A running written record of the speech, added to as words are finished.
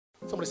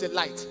Somebody say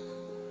light.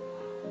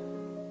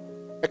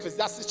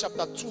 Ecclesiastes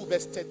chapter 2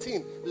 verse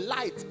 13.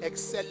 Light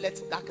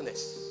excelleth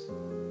darkness.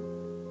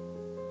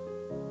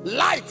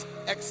 Light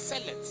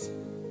excelleth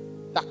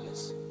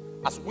darkness,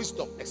 as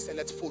wisdom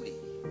excelleth folly.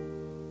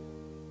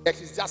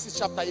 Ecclesiastes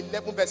chapter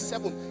 11 verse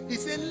 7. He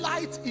said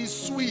light is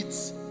sweet,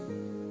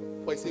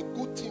 for it's a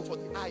good thing for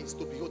the eyes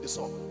to behold the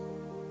sun.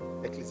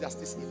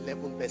 Ecclesiastes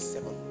 11 verse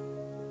 7.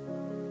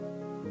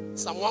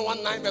 Psalm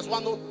 119 verse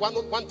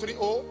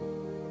 130.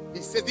 He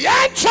says the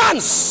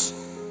entrance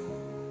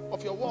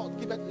of your word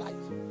giveth light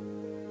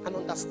and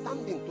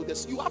understanding to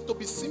this. You have to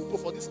be simple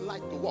for this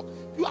light to work.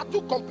 You are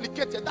too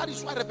complicated. That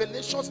is why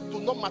revelations do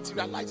not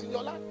materialize in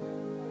your life.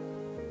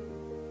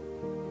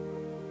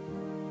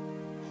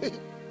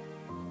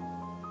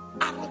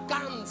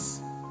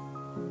 Arrogance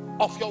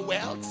of your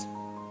wealth,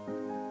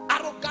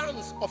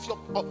 arrogance of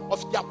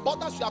the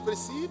abundance you have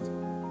received,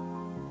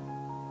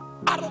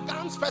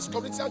 arrogance. 1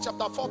 Corinthians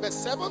chapter 4 verse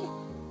 7.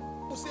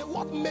 You say,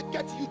 what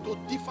maketh you to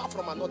differ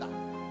from another?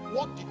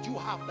 What did you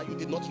have that you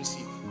did not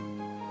receive?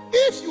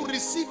 If you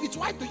receive it,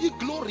 why do you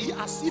glory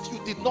as if you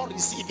did not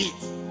receive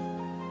it?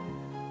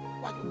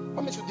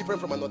 What makes you different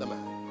from another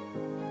man?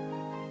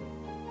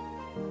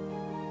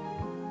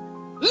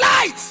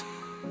 Light.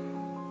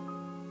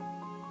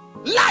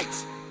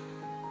 Light.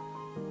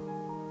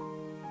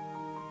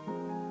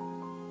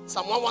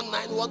 Psalm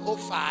 119,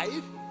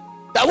 105.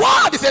 The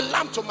word is a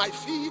lamp to my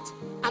feet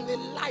and a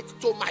light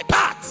to my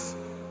path.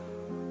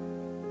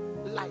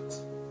 Light.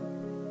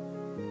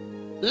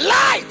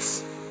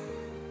 Light.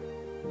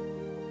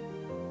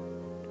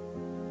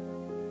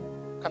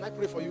 Can I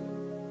pray for you?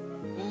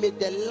 May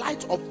the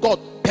light of God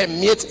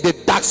permeate the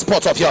dark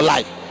spots of your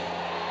life.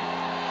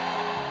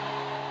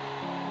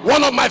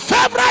 One of my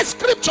favorite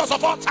scriptures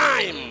of all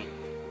time,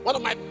 one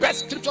of my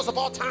best scriptures of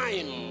all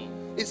time,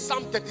 is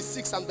Psalm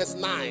 36 and verse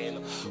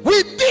 9.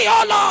 With thee,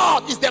 O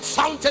Lord, is the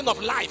fountain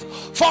of life,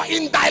 for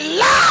in thy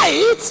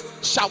light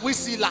shall we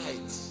see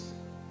light.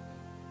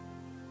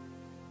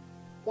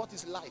 What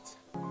is light?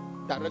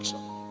 Direction.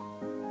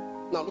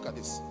 Now look at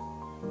this.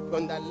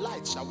 In thy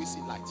light shall we see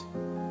light.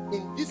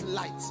 In this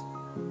light,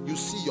 you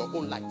see your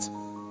own light.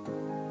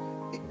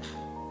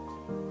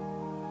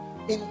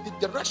 In the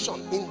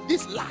direction, in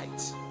this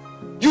light,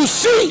 you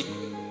see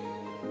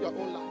your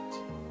own light.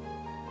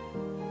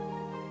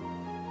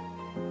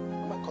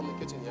 Am I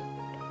communicating here?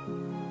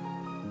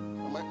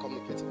 Am I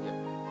communicating here?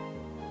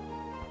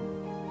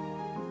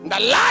 The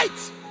light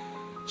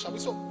shall be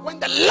so. When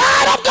the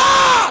light of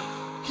God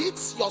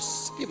hits your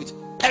spirit,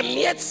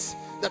 permeates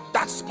the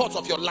dark spots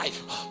of your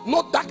life,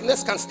 no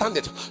darkness can stand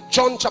it.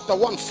 John chapter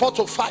 1,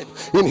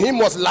 4-5. In him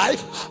was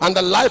life, and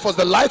the life was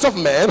the light of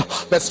man.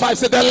 Verse 5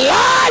 said, the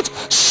light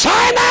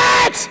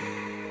shineth.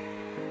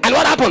 And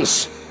what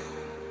happens?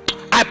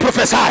 I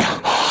prophesy,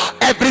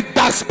 every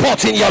dark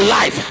spot in your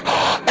life,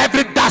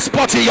 every dark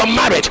spot in your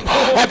marriage,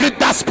 every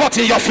dark spot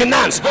in your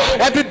finance,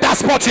 every dark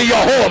spot in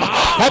your home,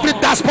 every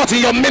dark spot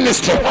in your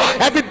ministry,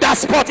 every dark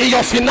spot in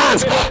your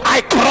finance,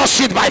 I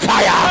crush it by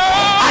fire.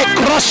 I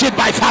crush it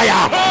by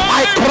fire.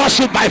 I crush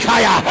it by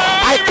fire.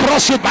 I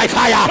crush it by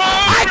fire.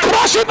 I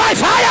crush it by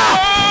fire.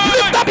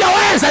 Lift up your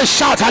hands and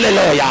shout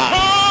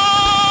hallelujah.